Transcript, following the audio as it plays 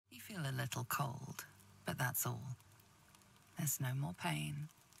a little cold, but that's all. There's no more pain,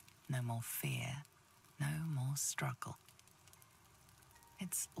 no more fear, no more struggle.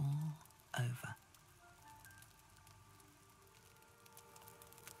 It's all over.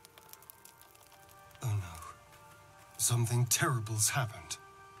 Oh no. Something terrible's happened.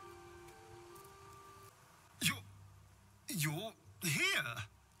 You're here?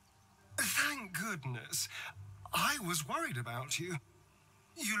 Thank goodness. I was worried about you.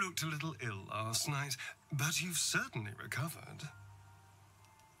 You looked a little ill last night, but you've certainly recovered.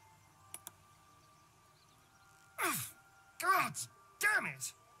 God damn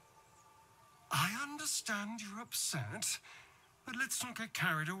it! I understand you're upset, but let's not get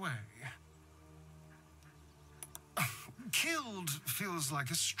carried away. Killed feels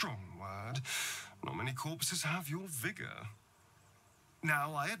like a strong word. Not many corpses have your vigor.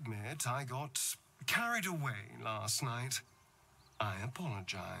 Now, I admit I got carried away last night. I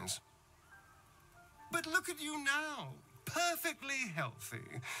apologize. But look at you now, perfectly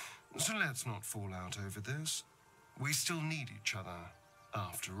healthy. So let's not fall out over this. We still need each other,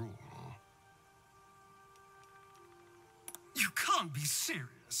 after all. You can't be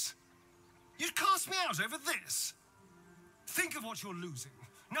serious. You'd cast me out over this. Think of what you're losing.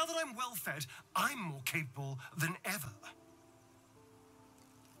 Now that I'm well fed, I'm more capable than ever.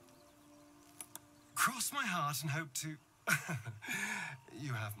 Cross my heart and hope to...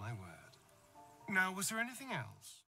 You have my word. Now, was there anything else?